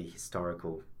all the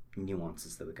historical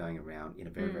nuances that were going around in a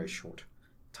very, very short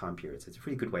time period. So it's a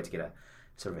really good way to get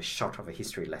sort of a shot of a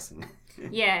history lesson.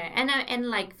 Yeah, and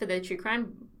like for the true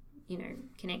crime,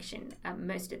 connection,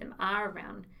 most of them are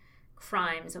around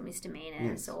crimes or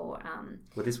misdemeanors or.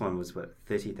 Well, this one was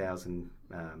 30,000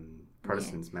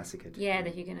 Protestants massacred. Yeah, the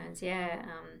Huguenots. Yeah,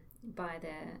 by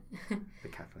the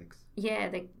Catholics. Yeah,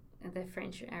 the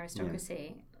French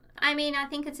aristocracy. Yeah. I mean, I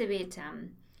think it's a bit.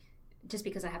 Just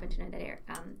because I happen to know that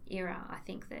era, I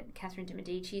think that Catherine de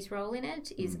Medici's role in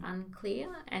it is unclear,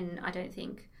 and I don't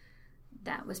think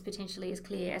that was potentially as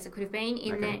clear as it could have been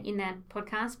in that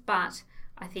podcast. But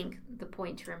I think the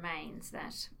point remains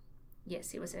that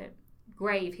yes, it was a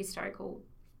grave historical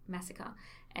massacre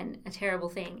and a terrible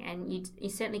thing, and you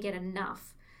certainly get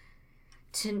enough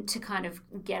to kind of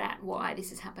get at why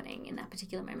this is happening in that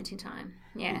particular moment in time.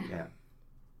 Yeah. Yeah.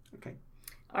 Okay.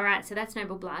 All right, so that's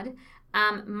Noble Blood.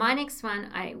 My next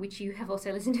one, which you have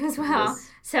also listened to as well. Yes.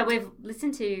 So we've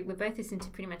both listened to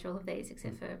pretty much all of these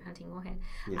except for Hunting Warhead.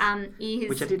 Yes.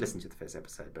 Which I did listen to the first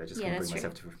episode, but I just couldn't bring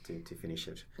myself to finish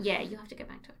it. Yeah, you have to go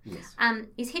back to it. Yes.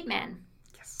 Is Hitman.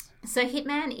 Yes. So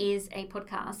Hitman is a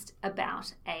podcast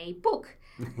about a book.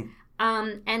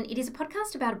 And it is a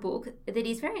podcast about a book that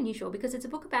is very unusual because it's a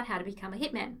book about how to become a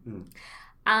hitman.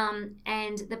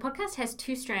 And the podcast has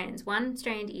two strands. One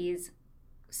strand is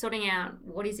sorting out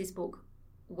what is this book,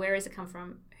 where does it come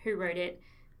from, who wrote it,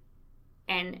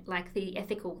 and like the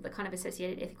kind of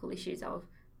associated ethical issues of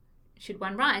should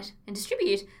one write and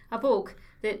distribute a book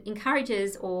that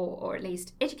encourages or at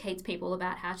least educates people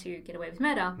about how to get away with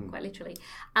murder, quite literally.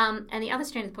 And the other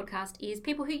strand of the podcast is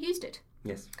people who used it.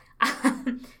 Yes.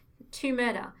 To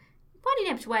murder. Quite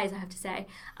inept ways, I have to say,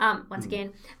 once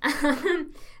again.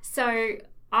 So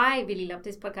I really love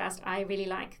this podcast. I really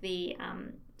like the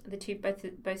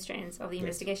both strands of the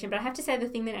investigation. But I have to say the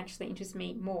thing that actually interests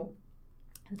me more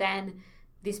than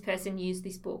this person used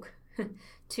this book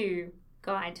to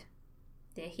guide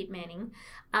their hitmanning,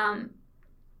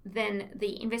 then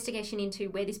the investigation into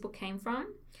where this book came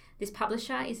from. This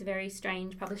publisher is a very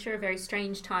strange publisher, very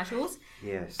strange titles.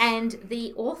 Yes. And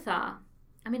the author,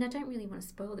 I mean, I don't really want to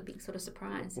spoil the big sort of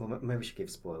surprise. Well, maybe we should give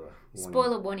spoiler warning.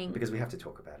 Spoiler warning. Because we have to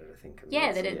talk about it, I think.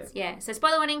 Yeah, yeah. So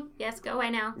spoiler warning. Yes, go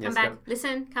away now. Come back.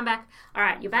 Listen, come back. All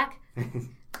right, you're back.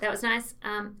 That was nice.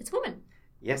 It's a woman.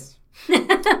 Yes.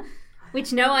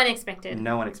 Which no one expected.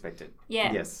 No one expected.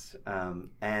 Yeah. Yes.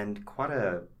 And quite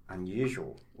a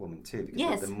unusual woman too,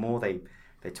 because the more they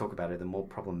talk about it, the more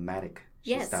problematic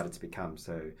she started to become.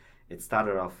 So it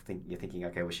started off, you're thinking,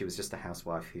 okay, well, she was just a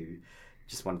housewife who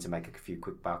just wanted to make a few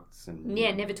quick bucks and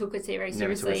never took it very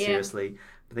seriously.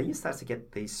 But then you start to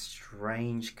get these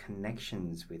strange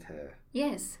connections with her.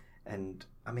 Yes. And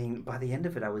I mean, by the end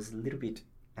of it, I was a little bit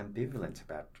ambivalent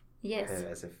about her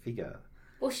as a figure.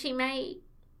 Well, she may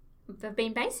have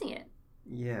been basing it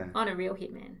on a real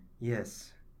hitman.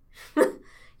 Yes.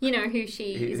 Who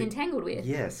she is entangled with.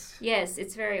 Yes. Yes,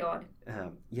 it's very odd.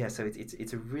 So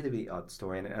it's a really, really odd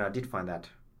story, and I did find that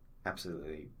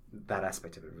that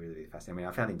aspect of it really, really fascinating. I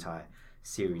mean, I found the entire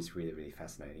series really, really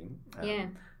fascinating.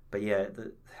 But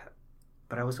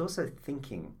I was also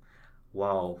thinking,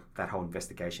 while that whole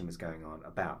investigation was going on,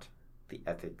 about the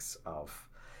ethics of,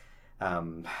 I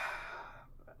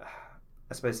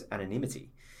suppose,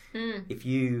 anonymity. If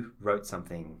you wrote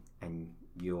something and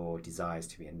your desires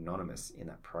to be anonymous in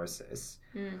that process,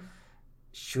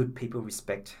 should people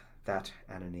respect that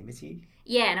anonymity?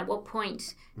 Yeah, and at what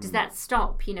point does that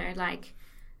stop?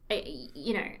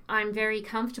 I'm very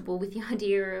comfortable with the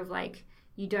idea of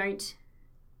you don't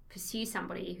pursue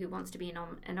somebody who wants to be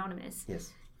anonymous.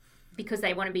 Yes. Because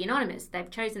they want to be anonymous. They've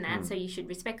chosen that, so you should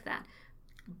respect that.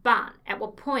 But at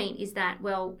what point is that,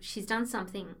 well, she's done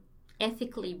something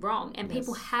ethically wrong, and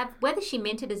people have, whether she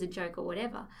meant it as a joke or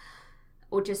whatever,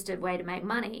 or just a way to make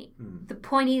money, the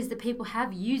point is that people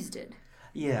have used it.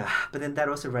 Yeah, but then that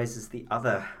also raises the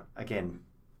other, again,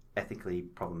 ethically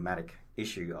problematic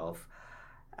issue of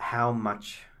how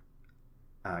much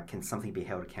can something be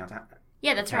held accountable?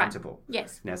 Yeah, that's right.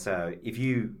 Yes. Now, so if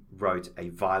you wrote a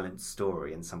violent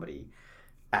story and somebody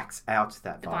acts out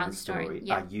that violent story,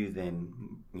 are you then,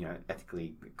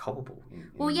 ethically culpable?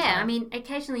 I mean,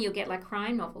 occasionally you'll get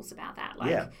crime novels about that.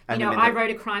 I wrote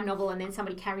a crime novel and then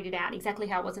somebody carried it out exactly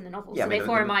how it was in the novel, so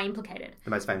therefore am I implicated? The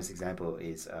most famous example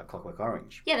is Clockwork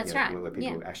Orange. Yeah, that's right. Where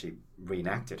people actually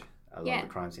reenacted a lot of the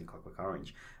crimes in Clockwork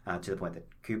Orange, to the point that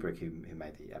Kubrick, who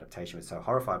made the adaptation, was so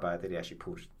horrified by it that he actually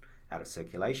pulled it out of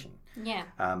circulation. Yeah.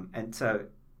 And so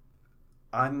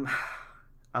I'm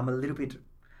a little bit...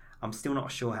 I'm still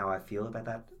not sure how I feel about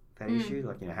that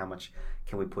issue. How much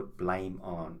can we put blame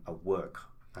on a work?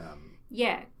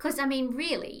 Because, I mean,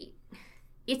 really,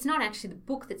 it's not actually the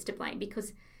book that's to blame,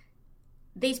 because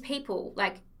these people,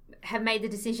 have made the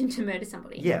decision to murder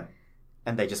somebody. Yeah.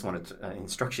 And they just wanted an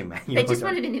instruction manual. They just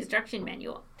wanted an instruction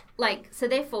manual. So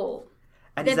therefore,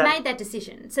 and they've made that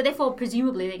decision. So therefore,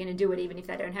 presumably, they're going to do it even if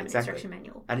they don't have an instruction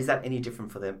manual. And is that any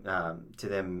different for them, to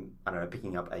them, I don't know,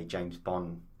 picking up a James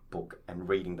Bond book and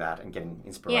reading that and getting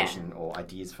inspiration or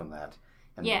ideas from that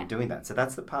and doing that? So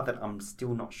that's the part that I'm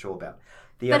still not sure about.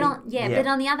 But on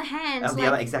the other hand...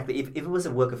 exactly. If it was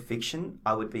a work of fiction,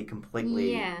 I would be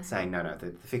completely saying, no,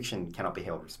 the fiction cannot be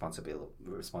held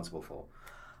responsible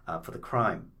for the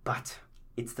crime. But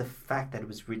it's the fact that it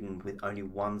was written with only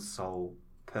one sole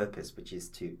purpose, which is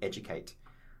to educate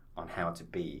on how to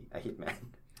be a hitman.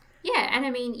 Yeah, and I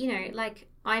mean,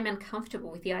 I'm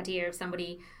uncomfortable with the idea of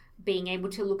somebody being able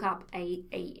to look up a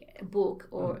book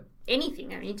or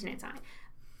anything on an internet site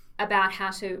about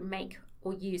how to make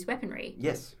or use weaponry.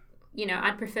 Yes.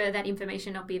 I'd prefer that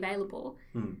information not be available.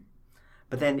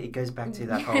 But then it goes back to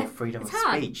that whole freedom of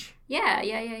speech. Yeah.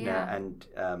 And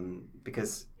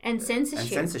because... And censorship. And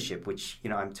censorship, which,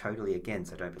 I'm totally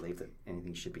against. I don't believe that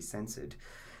anything should be censored.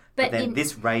 But then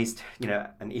this raised,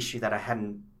 an issue that I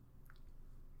hadn't...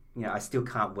 I still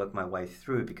can't work my way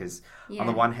through because on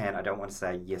the one hand, I don't want to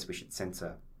say, yes, we should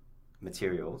censor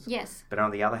materials. Yes. But on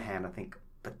the other hand, I think,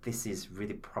 but this is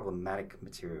really problematic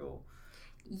material.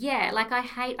 Yeah,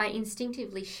 I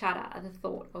instinctly shudder at the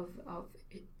thought of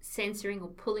censoring or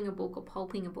pulling a book or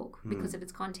pulping a book because of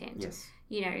its content. Yes.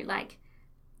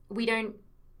 We don't...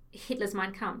 Hitler's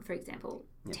Mein Kampf, for example.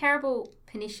 Yeah. Terrible,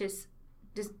 pernicious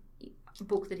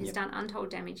book that has done untold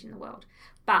damage in the world.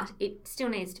 But it still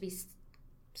needs to be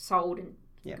sold and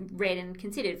read and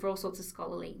considered for all sorts of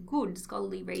good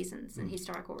scholarly reasons and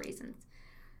historical reasons.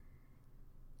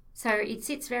 So it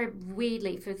sits very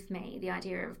weirdly with me, the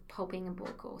idea of pulping a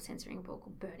book or censoring a book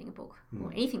or burning a book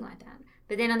or anything like that.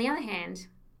 But then on the other hand,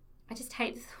 I just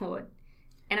hate the thought,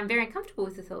 and I'm very uncomfortable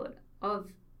with the thought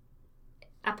of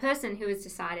a person who has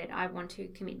decided, I want to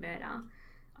commit murder,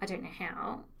 I don't know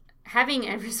how, having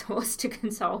a resource to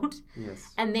consult,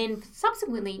 and then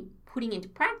subsequently putting into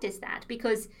practice that,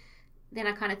 because then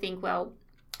I kind of think, well...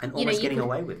 And almost getting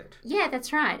away with it. Yeah,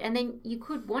 that's right. And then you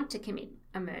could want to commit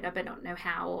a murder but not know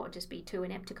how, or just be too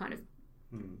inept to kind of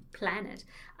plan it.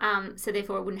 So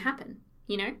therefore it wouldn't happen,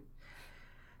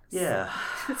 Yeah.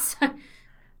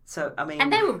 So, I mean...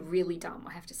 And they were really dumb,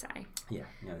 I have to say. Yeah.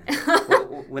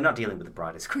 We're not dealing with the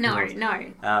brightest criminals.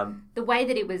 No. The way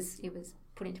that it was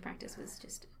put into practice was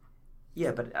just...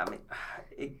 Yeah, but, I mean,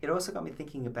 it also got me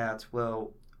thinking about,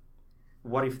 well,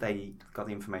 what if they got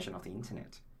the information off the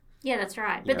internet? Yeah, that's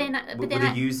right. Would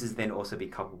the users then also be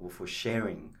culpable for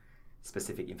sharing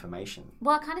specific information?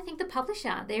 Well, I kind of think the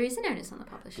publisher, there is an onus on the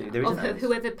publisher. There is an onus.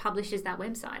 Whoever publishes that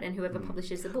website and whoever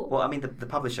publishes the book. Well, I mean, the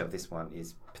publisher of this one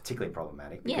is particularly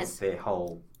problematic because their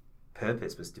whole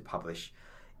purpose was to publish,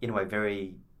 in a way,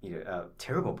 very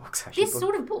terrible books. Actually, this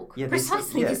sort of book. Yeah,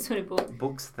 precisely this sort of book.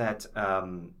 Books that, how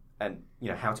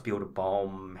to build a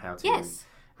bomb, how to... Yes.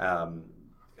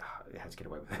 How to get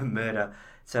away with murder.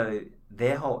 So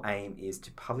their whole aim is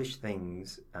to publish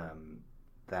things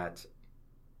that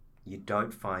you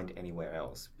don't find anywhere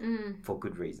else for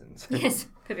good reasons. Yes,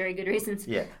 for very good reasons.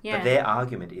 Yeah. But their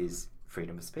argument is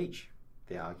freedom of speech.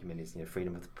 Their argument is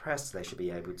freedom of the press. They should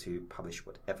be able to publish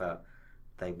whatever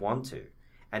they want to.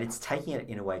 And it's taking it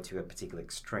in a way to a particular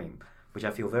extreme, which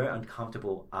I feel very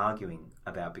uncomfortable arguing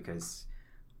about because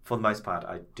for the most part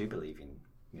I do believe in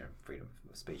freedom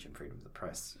of speech and freedom of the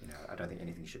press. I don't think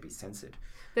anything should be censored.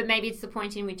 But maybe it's the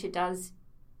point in which that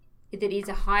is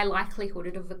a high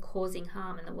likelihood of it causing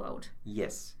harm in the world.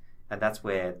 Yes. And that's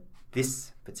where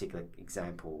this particular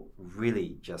example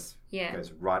really just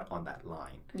goes right on that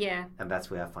line. Yeah. And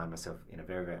that's where I find myself in a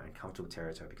very, very uncomfortable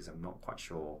territory because I'm not quite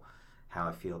sure how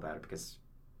I feel about it because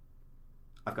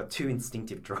I've got two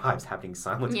instinctive drives happening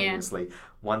simultaneously. Yeah.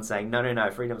 One saying,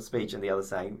 no, freedom of speech, and the other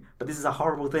saying, but this is a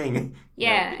horrible thing.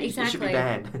 Yeah, exactly. It should be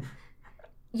banned.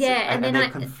 Yeah, and then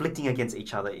they're conflicting against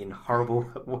each other in horrible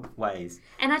ways.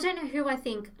 And I don't know who I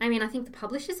think the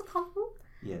publishers are culpable.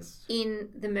 Yes. In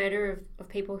the murder of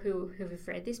people who have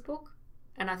read this book.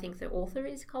 And I think the author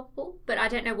is culpable. But I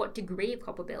don't know what degree of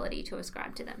culpability to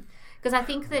ascribe to them. Because I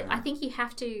think you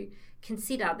have to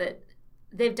consider that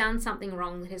they've done something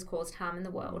wrong that has caused harm in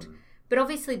the world. But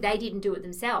obviously they didn't do it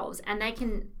themselves. And they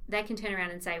can turn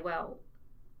around and say, well,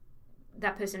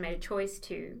 that person made a choice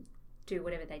to do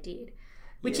whatever they did.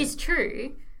 Which is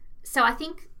true. So I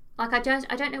think, I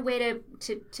don't know where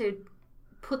to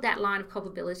put that line of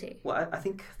culpability. Well, I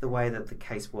think the way that the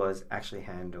case was actually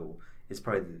handled is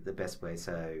probably the best way.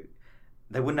 So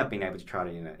they wouldn't have been able to try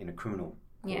it in a criminal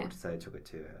court, so they took it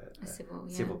to a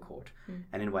civil court.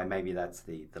 And in a way, maybe that's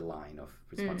the line of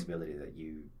responsibility that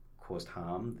you caused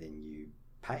harm, then you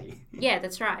pay. Yeah,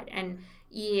 that's right. And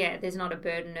yeah, there's not a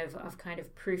burden of kind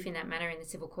of proof in that manner in the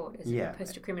civil court as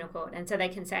opposed to criminal court. And so they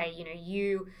can say,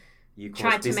 you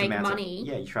tried to make money.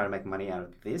 You tried to make money out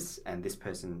of this, and this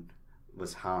person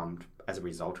was harmed as a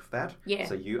result of that. Yeah.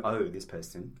 So you owe this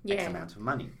person X amount of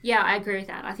money. Yeah, I agree with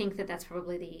that. I think that's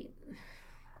probably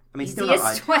the still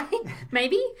easiest way,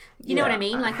 maybe. You know what I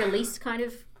mean? Like the least kind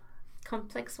of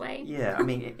complex way. Yeah, I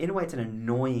mean, in a way, it's an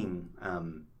annoying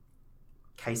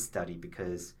case study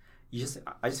because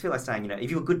I just feel like saying,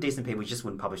 if you were good, decent people, you just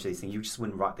wouldn't publish these things. You just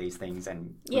wouldn't write these things,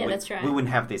 and that's right. We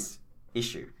wouldn't have this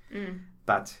issue. Mm.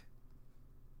 But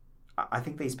I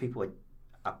think these people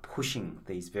are pushing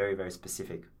these very, very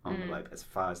specific envelope as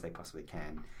far as they possibly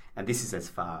can, and this is as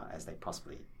far as they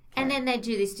possibly can. And then they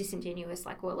do this disingenuous,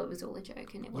 like, well, it was all a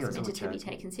joke and it wasn't meant to be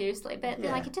taken seriously. But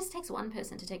like, it just takes one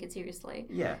person to take it seriously.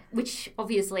 Yeah. Which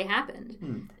obviously happened.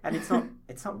 Mm. And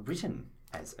it's not written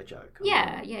as a joke.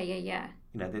 Yeah.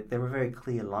 There were very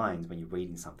clear lines when you're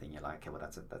reading something. You're like, okay, well,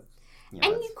 that's.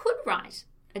 You could write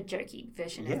a jokey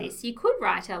version of this. You could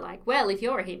write well, if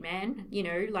you're a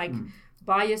hitman,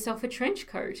 buy yourself a trench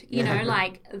coat.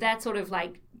 Like that sort of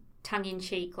like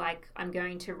tongue-in-cheek, like I'm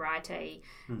going to write a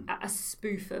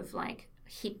spoof of like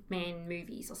hitman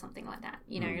movies or something like that.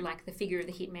 Like the figure of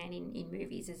the hitman in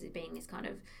movies as it being this kind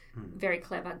of very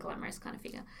clever, glamorous kind of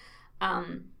figure.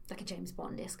 Like a James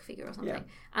Bond-esque figure or something.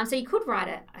 Yeah. So you could write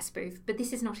a spoof, but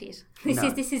this is not it.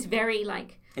 This is very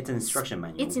like... It's an instruction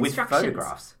manual with instructions.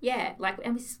 Photographs. Yeah,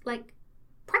 and with like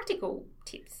practical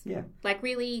tips. Yeah. Like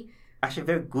really... Actually,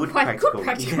 very good practical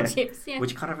tips,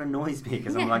 which kind of annoys me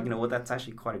because I'm like, that's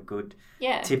actually quite a good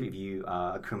tip if you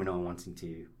are a criminal wanting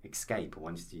to escape or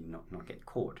wanting to not get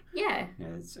caught. Yeah.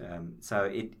 So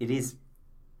it is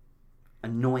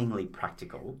annoyingly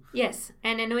practical. Yes,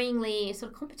 and annoyingly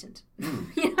sort of competent.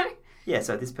 Yeah,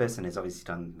 so this person has obviously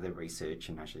done the research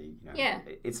and actually,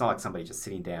 it's not like somebody just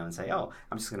sitting down and say, oh,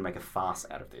 I'm just going to make a farce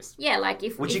out of this. Yeah, like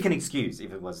Which you can excuse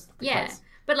if it was the case.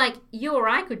 But like you or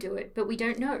I could do it, but we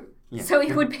don't know. Yeah. So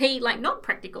it would be like not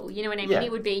practical, you know what I mean? Yeah.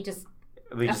 It would be just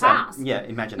a farce.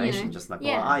 Imagination, just like,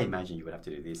 well, I imagine you would have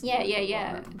to do this.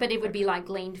 Yeah. But it would be like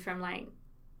gleaned from like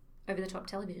over-the-top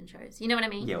television shows. You know what I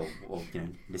mean? Yeah, or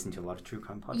listen to a lot of true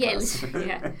crime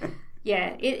podcasts.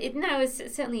 Yeah.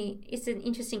 It's an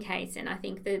interesting case, and I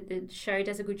think the show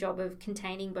does a good job of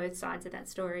containing both sides of that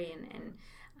story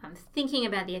and thinking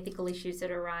about the ethical issues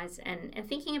that arise and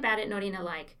thinking about it not in a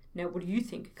like, no, what do you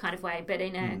think kind of way, but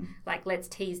in a like, let's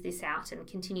tease this out and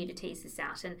continue to tease this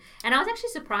out. And I was actually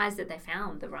surprised that they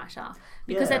found the writer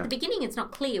because at the beginning it's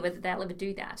not clear whether they'll ever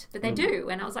do that, but they do.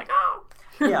 And I was like, oh.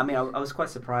 Yeah, I mean, I was quite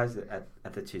surprised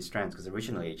at the two strands because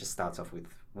originally it just starts off with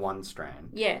one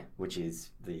strand, which is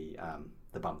the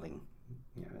bumbling,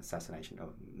 assassination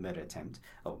or murder attempt,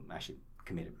 or actually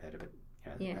committed murder,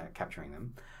 but capturing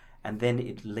them, and then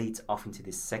it leads off into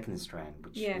this second strand,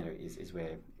 which is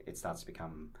where it starts to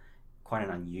become quite an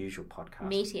unusual podcast.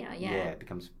 Meatier, Yeah, it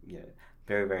becomes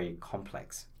very, very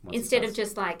complex. Instead of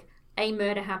just like a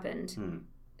murder happened.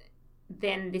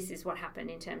 Then this is what happened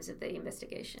in terms of the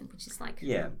investigation, which is like...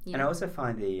 Yeah. And I also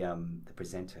find the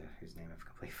presenter, whose name I've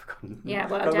completely forgotten. Yeah,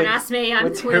 well, don't ask me.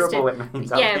 I'm terrible at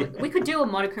names. Yeah, we could do a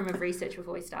modicum of research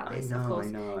before we start this, of course. I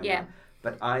know.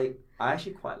 But I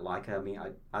actually quite like her. I mean,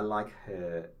 I like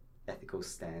her ethical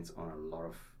stance on a lot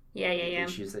of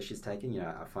issues that she's taken.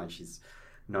 I find she's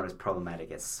not as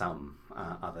problematic as some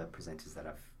other presenters that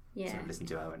I've sort of listened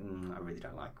to. I really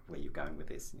don't like where you're going with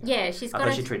this. Yeah, she's got... I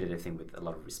thought she treated everything with a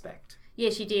lot of respect. Yeah,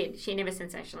 she did. She never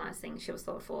sensationalised things. She was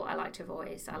thoughtful. I liked her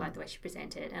voice. I liked the way she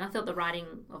presented. And I thought the writing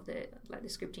of the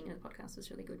scripting of the podcast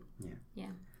was really good. Yeah.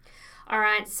 All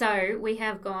right, so we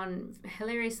have gone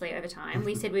hilariously over time.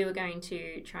 We said we were going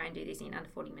to try and do this in under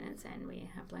 40 minutes, and we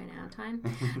have blown our time.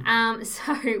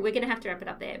 So we're going to have to wrap it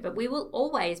up there. But we will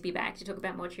always be back to talk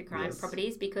about more true crime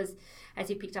properties because, as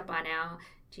you picked up by now,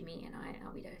 Jimmy and I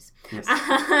are widows. Yes.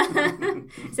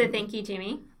 So thank you,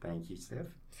 Jimmy. Thank you, Steph.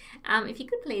 If you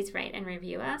could please rate and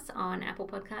review us on Apple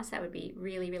Podcasts, that would be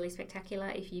really, really spectacular.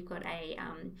 If you've got a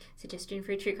suggestion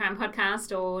for a true crime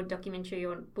podcast or documentary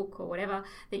or book or whatever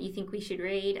that you think we should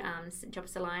read, drop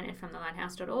us a line at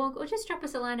fromthelighthouse.org or just drop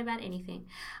us a line about anything.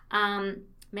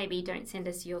 Maybe don't send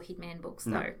us your Hitman books,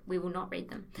 though. We will not read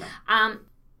them. No.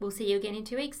 We'll see you again in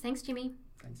 2 weeks. Thanks, Jimmy.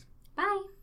 Thanks. Bye.